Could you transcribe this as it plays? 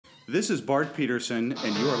This is Bart Peterson,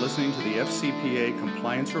 and you are listening to the FCPA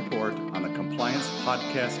Compliance Report on the Compliance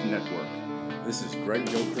Podcast Network. This is Greg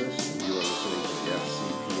Gilchrist, and you are listening to the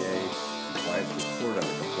FCPA Compliance Report on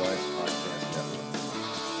the Compliance Podcast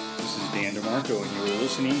Network. This is Dan DeMarco, and you are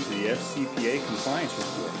listening to the FCPA Compliance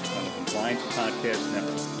Report on the Compliance Podcast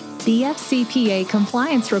Network. The FCPA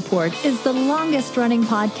Compliance Report is the longest-running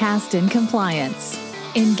podcast in compliance,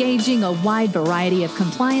 engaging a wide variety of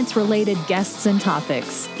compliance-related guests and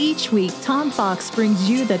topics. Each week, Tom Fox brings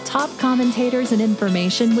you the top commentators and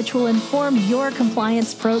information which will inform your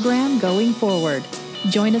compliance program going forward.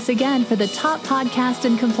 Join us again for the top podcast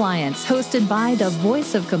in compliance, hosted by the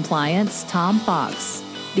voice of compliance, Tom Fox.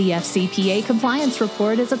 The FCPA Compliance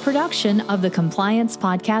Report is a production of the Compliance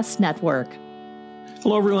Podcast Network.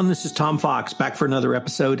 Hello, everyone. This is Tom Fox back for another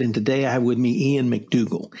episode, and today I have with me Ian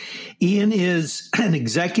McDougall. Ian is the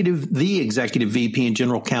executive VP and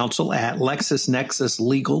General Counsel at LexisNexis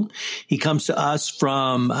Legal. He comes to us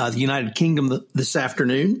from the United Kingdom this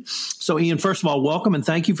afternoon. So, Ian, first of all, welcome, and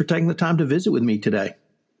thank you for taking the time to visit with me today.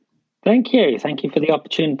 Thank you. Thank you for the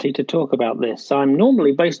opportunity to talk about this. I'm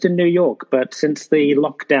normally based in New York, but since the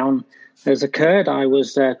lockdown has occurred, I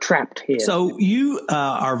was trapped here. So you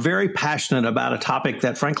are very passionate about a topic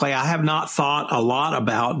that, frankly, I have not thought a lot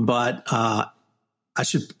about, but I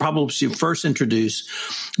should first introduce.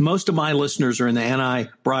 Most of my listeners are in the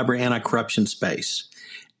anti-bribery, anti-corruption space.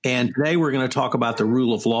 And today we're going to talk about the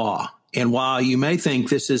rule of law. And while you may think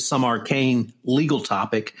this is some arcane legal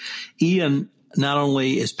topic, Ian not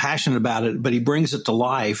only is passionate about it, but he brings it to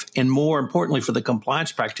life. And more importantly, for the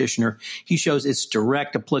compliance practitioner, he shows its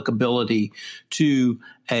direct applicability to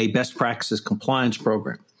a best practices compliance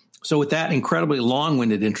program. So with that incredibly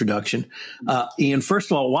long-winded introduction, Ian, first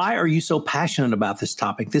of all, why are you so passionate about this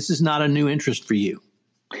topic? This is not a new interest for you.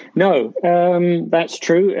 No, that's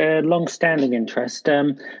true. Long-standing interest.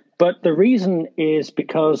 But the reason is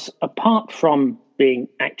because apart from being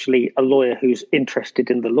actually a lawyer who's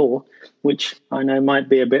interested in the law, which I know might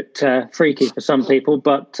be a bit freaky for some people,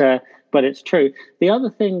 but it's true. The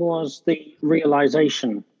other thing was the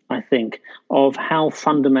realization, I think, of how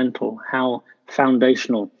fundamental, how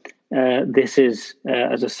foundational this is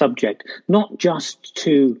as a subject, not just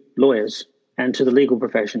to lawyers and to the legal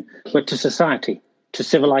profession, but to society, to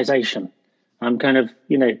civilization. I'm kind of,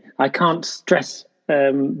 I can't stress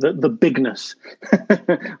the bigness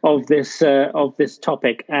of this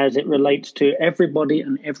topic as it relates to everybody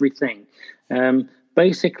and everything.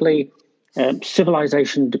 Basically,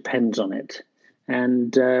 civilization depends on it,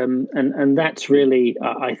 and that's really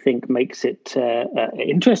I think makes it an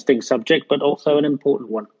interesting subject, but also an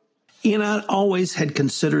important one. Ian, I always had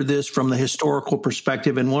considered this from the historical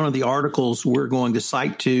perspective. And one of the articles we're going to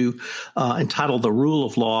cite to, entitled The Rule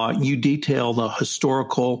of Law, you detail the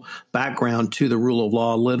historical background to the rule of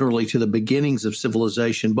law, literally to the beginnings of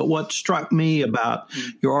civilization. But what struck me about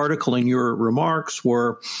your article and your remarks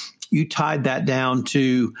were you tied that down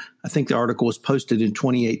to, I think the article was posted in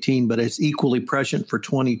 2018, but it's equally prescient for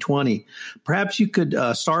 2020. Perhaps you could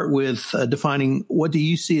start with defining what do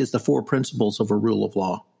you see as the four principles of a rule of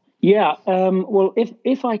law? Yeah, well,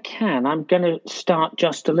 if I can, I'm going to start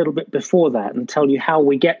just a little bit before that and tell you how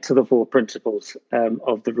we get to the four principles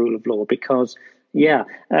of the rule of law, because,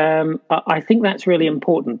 I think that's really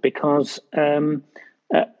important because I'm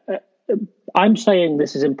saying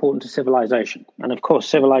this is important to civilization. And of course,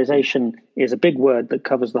 civilization is a big word that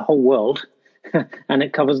covers the whole world, and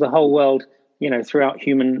it covers the whole world, throughout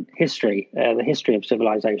human history, the history of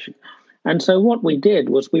civilization. And so what we did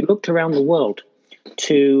was we looked around the world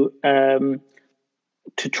to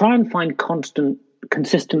try and find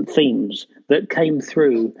consistent themes that came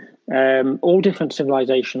through all different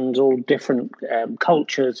civilizations, all different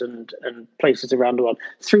cultures and places around the world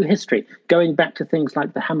through history, going back to things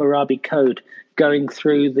like the Hammurabi Code, going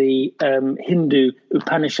through the Hindu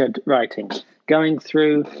Upanishad writings, going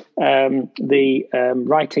through the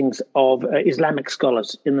writings of Islamic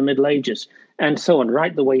scholars in the Middle Ages, and so on,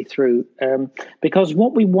 right the way through. Because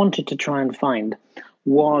what we wanted to try and find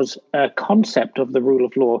was a concept of the rule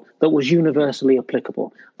of law that was universally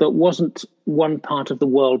applicable, that wasn't one part of the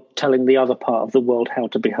world telling the other part of the world how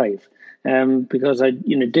to behave, because I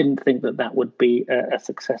didn't think that would be a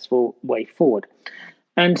successful way forward.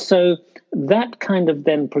 And so that kind of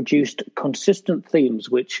then produced consistent themes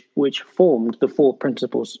which formed the four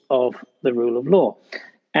principles of the rule of law.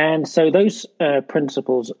 And so those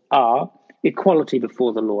principles are equality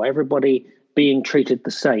before the law, everybody being treated the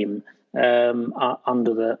same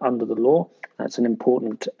under the law. That's an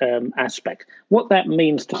important aspect. What that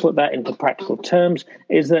means, to put that into practical terms,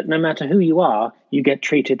 is that no matter who you are, you get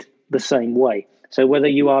treated the same way. So whether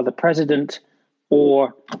you are the president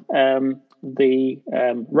or the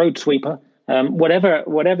road sweeper,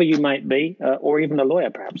 whatever you might be, or even a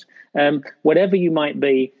lawyer perhaps, whatever you might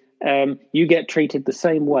be, you get treated the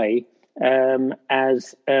same way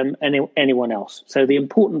as anyone else. So the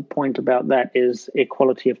important point about that is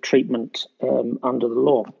equality of treatment under the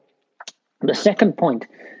law. The second point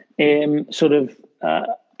is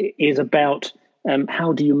about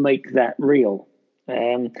how do you make that real?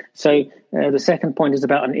 So the second point is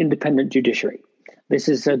about an independent judiciary. This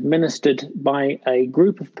is administered by a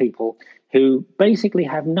group of people who basically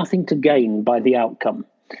have nothing to gain by the outcome.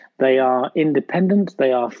 They are independent.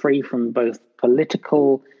 They are free from both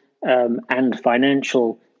political and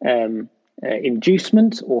financial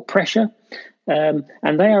inducement or pressure. And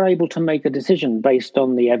they are able to make a decision based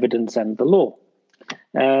on the evidence and the law.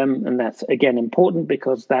 And that's, again, important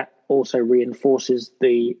because that also reinforces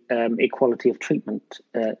the equality of treatment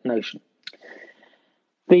notion.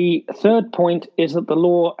 The third point is that the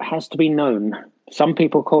law has to be known. Some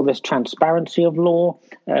people call this transparency of law,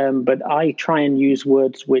 but I try and use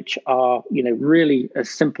words which are, really as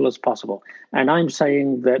simple as possible. And I'm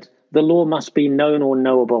saying that the law must be known or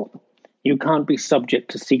knowable. You can't be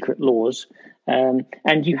subject to secret laws.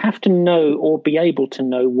 And you have to know or be able to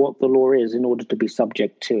know what the law is in order to be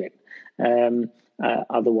subject to it.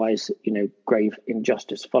 Otherwise, grave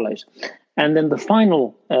injustice follows. And then the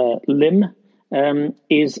final limb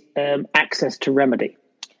is access to remedy.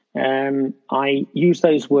 I use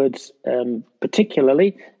those words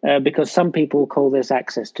particularly because some people call this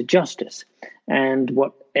access to justice. And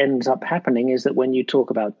what ends up happening is that when you talk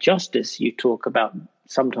about justice, you talk about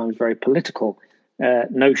sometimes very political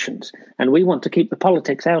notions. And we want to keep the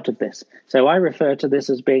politics out of this. So I refer to this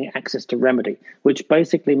as being access to remedy, which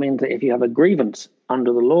basically means that if you have a grievance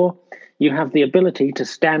under the law, you have the ability to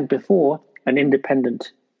stand before an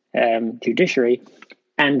independent judiciary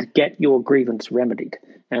and get your grievance remedied.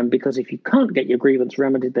 Because if you can't get your grievance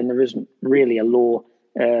remedied, then there isn't really a law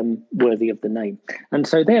worthy of the name. And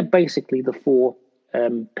so they're basically the four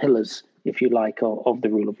pillars, if you like, of the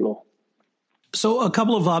rule of law. So a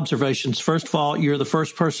couple of observations. First of all, you're the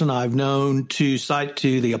first person I've known to cite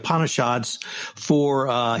to the Upanishads for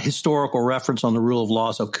historical reference on the rule of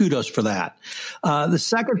law. So kudos for that. The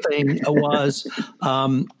second thing was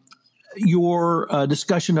your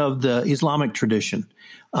discussion of the Islamic tradition.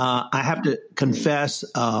 I have to confess,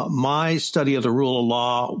 my study of the rule of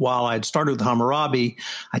law, while I had started with Hammurabi,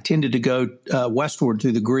 I tended to go westward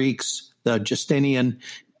through the Greeks, the Justinian,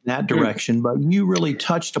 that direction. But you really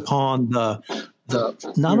touched upon the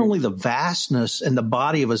not only the vastness and the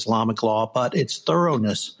body of Islamic law, but its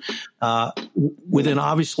thoroughness within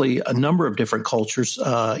obviously a number of different cultures,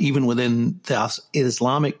 even within the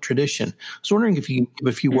Islamic tradition. I was wondering if you could give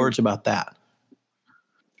a few words about that.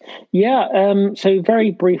 Yeah, so very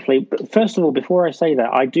briefly, first of all, before I say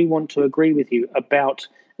that, I do want to agree with you about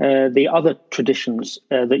the other traditions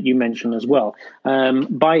that you mentioned as well.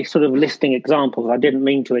 By sort of listing examples, I didn't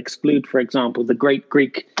mean to exclude, for example, the great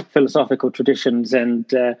Greek philosophical traditions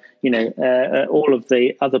and, all of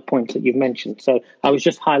the other points that you've mentioned. So I was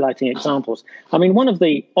just highlighting examples. I mean, one of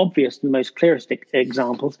the obvious and most clearest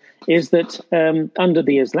examples is that under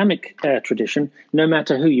the Islamic tradition, no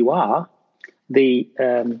matter who you are, the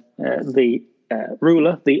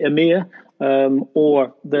ruler, the emir,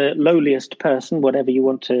 or the lowliest person, however you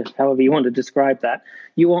want to describe that,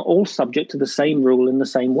 you are all subject to the same rule in the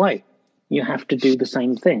same way. You have to do the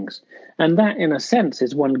same things. And that, in a sense,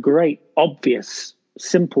 is one great, obvious,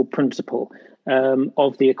 simple principle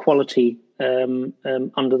of the equality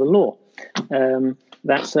under the law.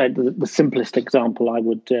 That's the simplest example I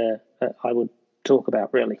would talk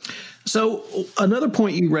about, really. So another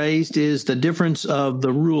point you raised is the difference of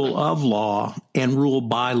the rule of law and rule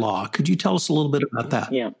by law. Could you tell us a little bit about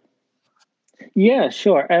that? Yeah,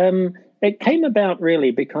 sure. It came about really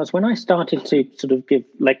because when I started to sort of give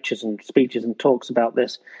lectures and speeches and talks about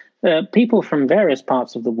this, people from various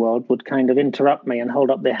parts of the world would kind of interrupt me and hold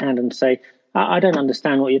up their hand and say, I don't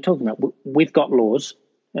understand what you're talking about. We've got laws.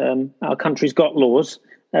 Our country's got laws.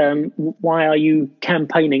 Why are you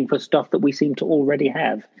campaigning for stuff that we seem to already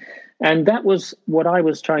have? And that was what I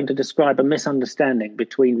was trying to describe, a misunderstanding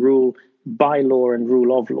between rule by law and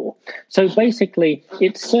rule of law. So basically,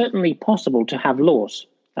 it's certainly possible to have laws.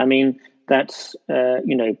 I mean, that's,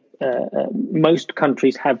 most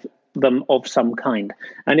countries have them of some kind.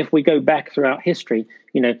 And if we go back throughout history,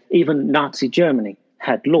 even Nazi Germany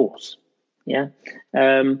had laws. Yeah.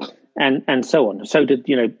 And so on. So did,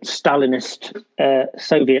 Stalinist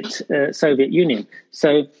Soviet Union.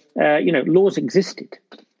 So, laws existed.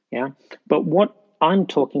 Yeah. But what I'm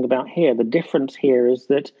talking about here, the difference here is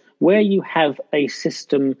that where you have a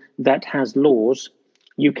system that has laws,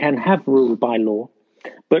 you can have rule by law,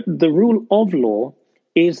 but the rule of law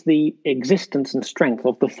is the existence and strength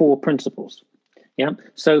of the four principles. Yeah.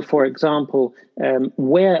 So, for example,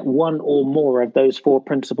 where one or more of those four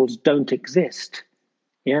principles don't exist,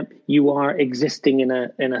 yeah, you are existing in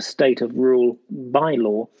a state of rule by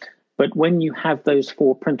law. But when you have those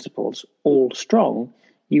four principles all strong,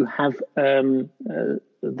 you have the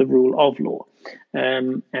rule of law,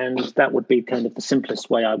 and that would be kind of the simplest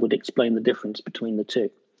way I would explain the difference between the two.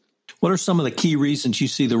 What are some of the key reasons you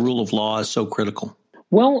see the rule of law as so critical?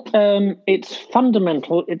 Well, it's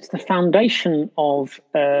fundamental. It's the foundation of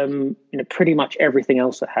pretty much everything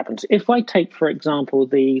else that happens. If I take, for example,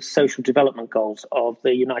 the social development goals of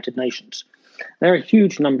the United Nations, there are a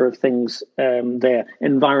huge number of things there.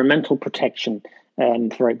 Environmental protection,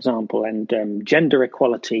 for example, and gender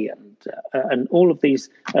equality, and all of these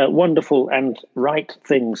wonderful and right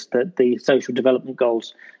things that the social development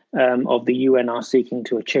goals of the UN are seeking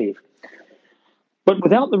to achieve. But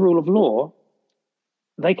without the rule of law,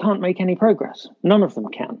 they can't make any progress. None of them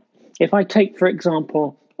can. If I take, for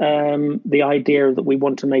example, the idea that we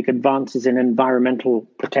want to make advances in environmental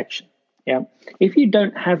protection, yeah, if you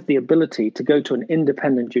don't have the ability to go to an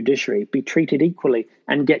independent judiciary, be treated equally,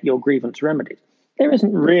 and get your grievance remedied, there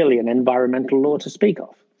isn't really an environmental law to speak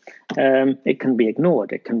of. It can be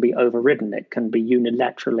ignored, it can be overridden, it can be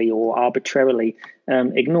unilaterally or arbitrarily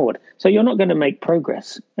ignored. So you're not going to make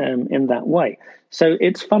progress in that way. So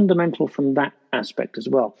it's fundamental from that aspect as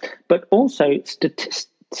well. But also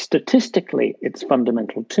statistically, it's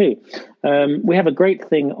fundamental too. We have a great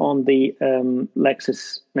thing on the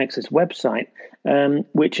LexisNexis website,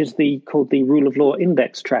 which is called the Rule of Law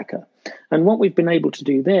Index Tracker. And what we've been able to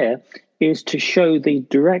do there is to show the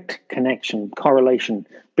direct correlation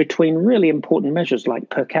between really important measures like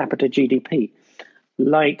per capita GDP,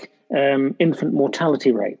 like infant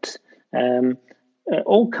mortality rates,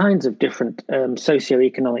 all kinds of different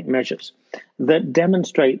socioeconomic measures that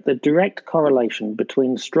demonstrate the direct correlation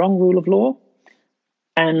between strong rule of law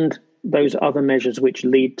and those other measures which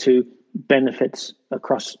lead to benefits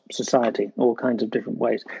across society, all kinds of different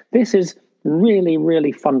ways. This is really,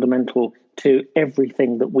 really fundamental to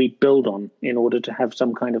everything that we build on in order to have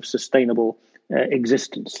some kind of sustainable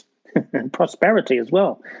existence and prosperity as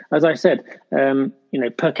well. As I said,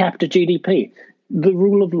 per capita GDP, the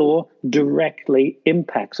rule of law directly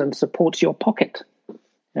impacts and supports your pocket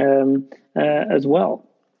as well.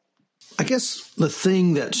 I guess the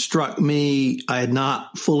thing that struck me I had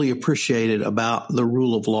not fully appreciated about the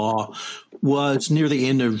rule of law was near the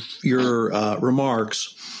end of your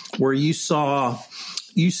remarks, where you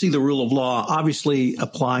see the rule of law obviously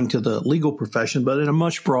applying to the legal profession, but in a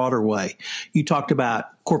much broader way. You talked about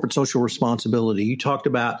corporate social responsibility. You talked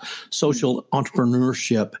about social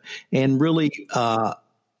entrepreneurship, and really,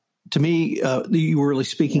 to me, you were really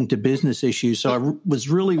speaking to business issues. So I was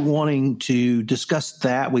really wanting to discuss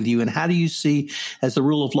that with you. And how do you see as the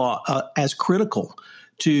rule of law as critical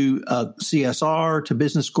to CSR, to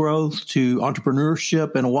business growth, to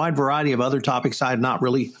entrepreneurship, and a wide variety of other topics I had not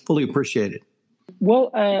really fully appreciated?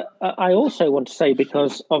 Well, I also want to say,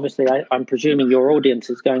 because obviously I'm presuming your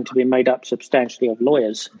audience is going to be made up substantially of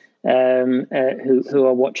lawyers who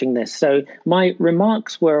are watching this. So my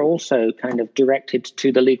remarks were also kind of directed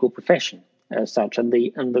to the legal profession as such, and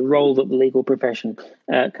the role that the legal profession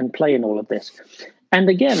can play in all of this. And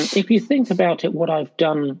again, if you think about it, what I've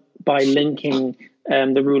done by linking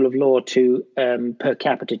the rule of law to per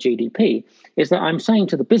capita GDP is that I'm saying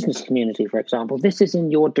to the business community, for example, this is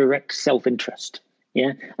in your direct self-interest.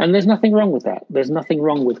 Yeah, and there's nothing wrong with that. There's nothing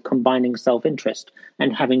wrong with combining self-interest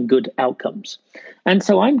and having good outcomes. And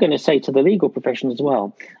so I'm going to say to the legal profession as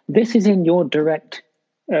well, this is in your direct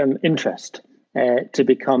interest to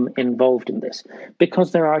become involved in this,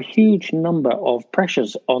 because there are a huge number of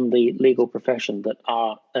pressures on the legal profession that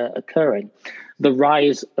are occurring. The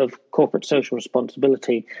rise of corporate social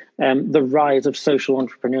responsibility, the rise of social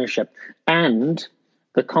entrepreneurship, and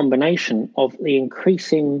the combination of the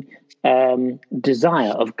increasing desire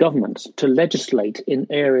of governments to legislate in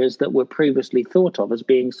areas that were previously thought of as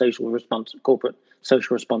being corporate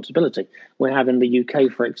social responsibility. We have in the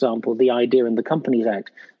UK, for example, the idea in the Companies Act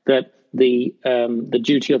that the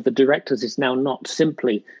duty of the directors is now not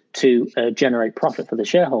simply to generate profit for the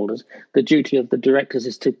shareholders. The duty of the directors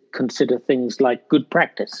is to consider things like good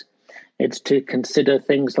practice. It's to consider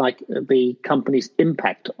things like the company's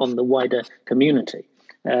impact on the wider community.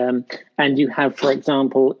 And you have, for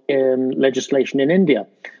example, legislation in India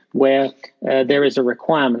where there is a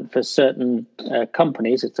requirement for certain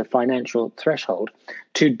companies, it's a financial threshold,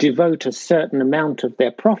 to devote a certain amount of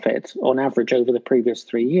their profit on average over the previous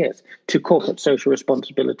 3 years to corporate social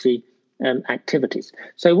responsibility activities.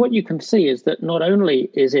 So what you can see is that not only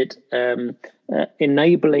is it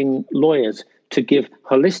enabling lawyers to give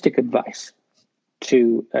holistic advice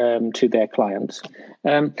to their clients,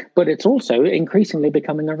 but it's also increasingly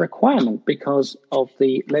becoming a requirement because of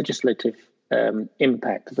the legislative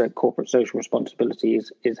impact that corporate social responsibility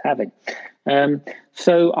is having.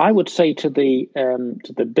 So I would say to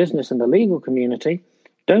the business and the legal community,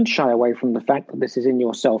 don't shy away from the fact that this is in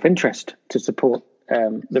your self-interest to support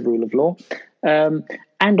the rule of law.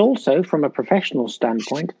 And also from a professional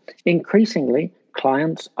standpoint, increasingly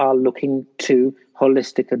clients are looking to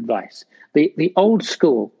holistic advice. The old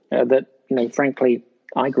school that, frankly,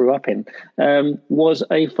 I grew up in was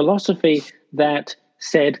a philosophy that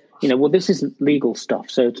said, well, this isn't legal stuff,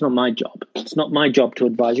 so it's not my job. It's not my job to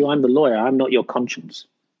advise you. I'm the lawyer. I'm not your conscience.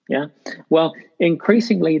 Yeah. Well,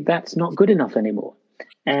 increasingly, that's not good enough anymore.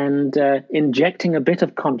 And injecting a bit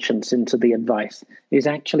of conscience into the advice is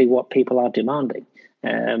actually what people are demanding.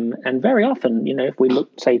 And very often, if we look,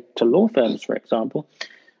 say, to law firms, for example,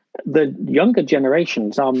 the younger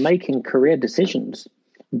generations are making career decisions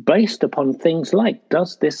based upon things like,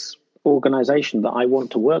 does this organization that I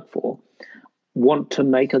want to work for want to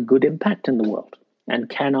make a good impact in the world? And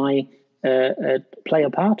can I play a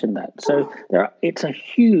part in that? So it's a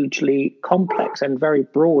hugely complex and very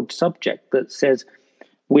broad subject that says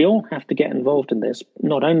we all have to get involved in this,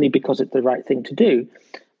 not only because it's the right thing to do,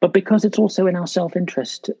 but because it's also in our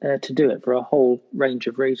self-interest to do it for a whole range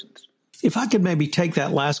of reasons. If I could maybe take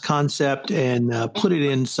that last concept and put it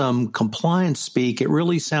in some compliance speak, it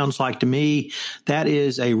really sounds like to me that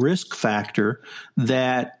is a risk factor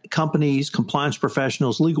that companies, compliance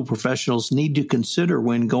professionals, legal professionals need to consider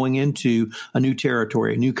when going into a new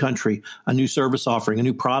territory, a new country, a new service offering, a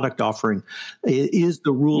new product offering. Is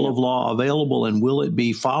the rule of law available and will it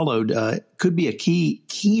be followed? Could be a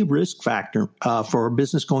key risk factor for a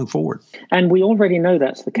business going forward. And we already know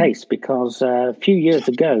that's the case because a few years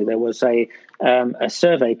ago there was a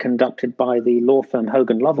survey conducted by the law firm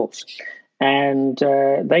Hogan Lovells. And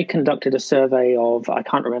they conducted a survey of, I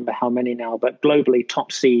can't remember how many now, but globally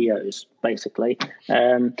top CEOs, basically.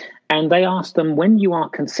 And they asked them, when you are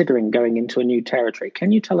considering going into a new territory,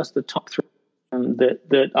 can you tell us the top three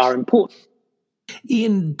that are important?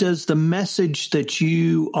 Ian, does the message that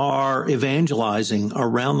you are evangelizing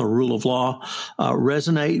around the rule of law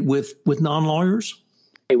resonate with non-lawyers?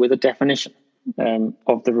 With a definition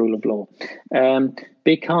of the rule of law.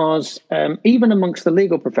 Because even amongst the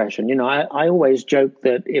legal profession, I always joke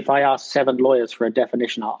that if I ask 7 lawyers for a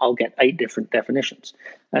definition, I'll get 8 different definitions.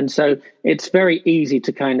 And so it's very easy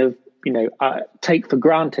to kind of, take for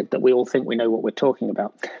granted that we all think we know what we're talking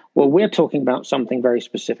about. Well, we're talking about something very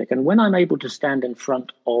specific. And when I'm able to stand in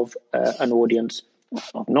front of an audience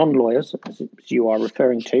of non-lawyers, as you are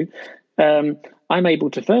referring to, I'm able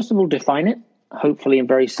to, first of all, define it, hopefully in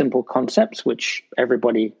very simple concepts, which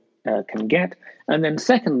everybody can get. And then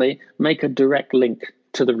secondly, make a direct link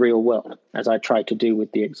to the real world, as I try to do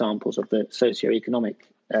with the examples of the socioeconomic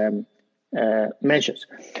measures.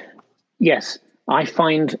 Yes, I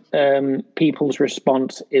find people's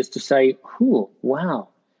response is to say, "Oh, wow,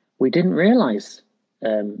 we didn't realize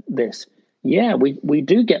this." Yeah, we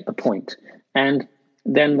do get the point. And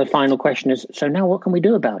then the final question is, so now what can we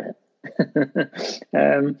do about it?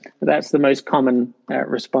 That's the most common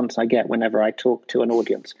response I get whenever I talk to an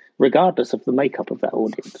audience, regardless of the makeup of that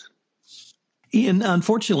audience. Ian,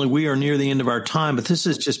 unfortunately, we are near the end of our time, but this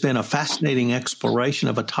has just been a fascinating exploration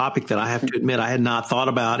of a topic that I have to admit I had not thought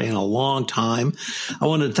about in a long time. I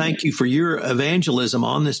want to thank you for your evangelism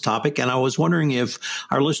on this topic, and I was wondering if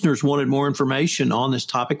our listeners wanted more information on this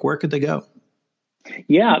topic, where could they go?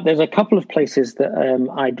 Yeah, there's a couple of places that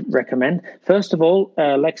I'd recommend. First of all,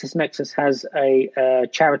 LexisNexis has a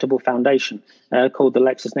charitable foundation called the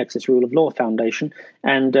LexisNexis Rule of Law Foundation,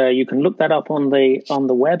 and you can look that up on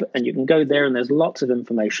the web, and you can go there, and there's lots of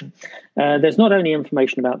information. There's not only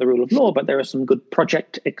information about the rule of law, but there are some good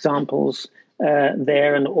project examples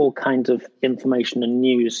there, and all kinds of information and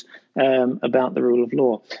news about the rule of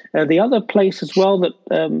law. The other place as well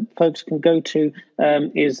that folks can go to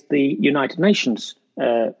is the United Nations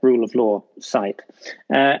rule of law site.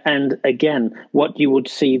 And again, what you would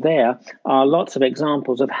see there are lots of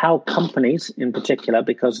examples of how companies in particular,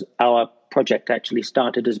 because our project actually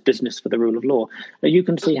started as Business for the Rule of Law, you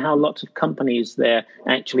can see how lots of companies there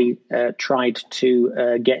actually tried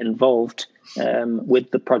to get involved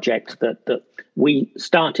with the project that we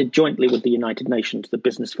started jointly with the United Nations, the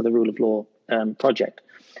Business for the Rule of Law project.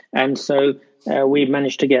 And so we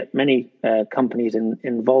managed to get many companies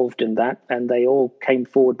involved in that, and they all came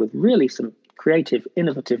forward with really some creative,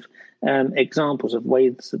 innovative examples of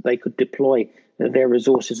ways that they could deploy their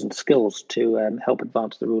resources and skills to help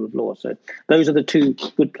advance the rule of law. So those are the two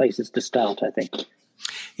good places to start, I think.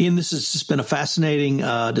 Ian, this has just been a fascinating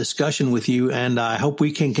discussion with you, and I hope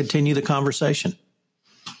we can continue the conversation.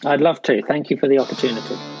 I'd love to. Thank you for the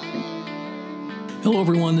opportunity. Hello,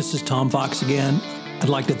 everyone. This is Tom Fox again. I'd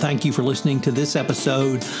like to thank you for listening to this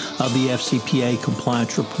episode of the FCPA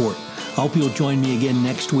Compliance Report. I hope you'll join me again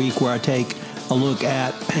next week, where I take a look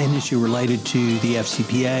at an issue related to the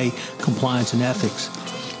FCPA, compliance and ethics.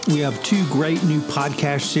 We have two great new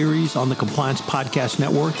podcast series on the Compliance Podcast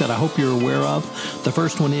Network that I hope you're aware of. The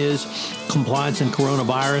first one is Compliance and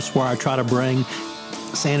Coronavirus, where I try to bring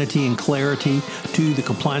sanity and clarity to the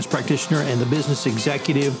compliance practitioner and the business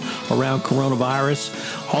executive around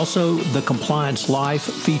coronavirus. Also, the Compliance Life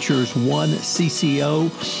features one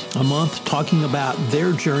CCO a month talking about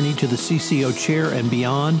their journey to the CCO chair and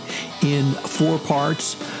beyond in 4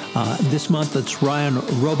 parts. This month, it's Ryan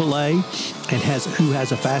Robillay, who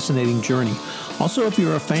has a fascinating journey. Also, if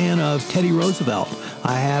you're a fan of Teddy Roosevelt,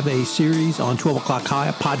 I have a series on 12 O'Clock High,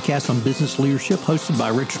 a podcast on business leadership hosted by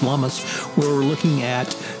Richard Lummis, where we're looking at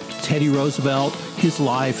Teddy Roosevelt, his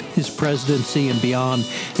life, his presidency, and beyond,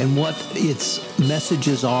 and what its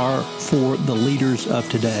messages are for the leaders of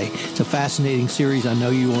today. It's a fascinating series. I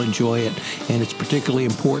know you will enjoy it, and it's particularly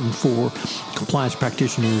important for compliance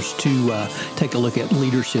practitioners to take a look at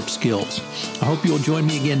leadership skills. I hope you'll join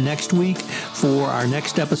me again next week for our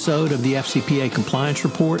next episode of the FCPA Compliance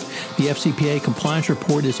Report. The FCPA Compliance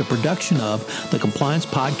Report is a production of the Compliance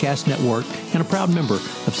Podcast Network and a proud member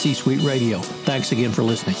of C-Suite Radio. Thanks again for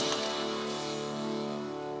listening.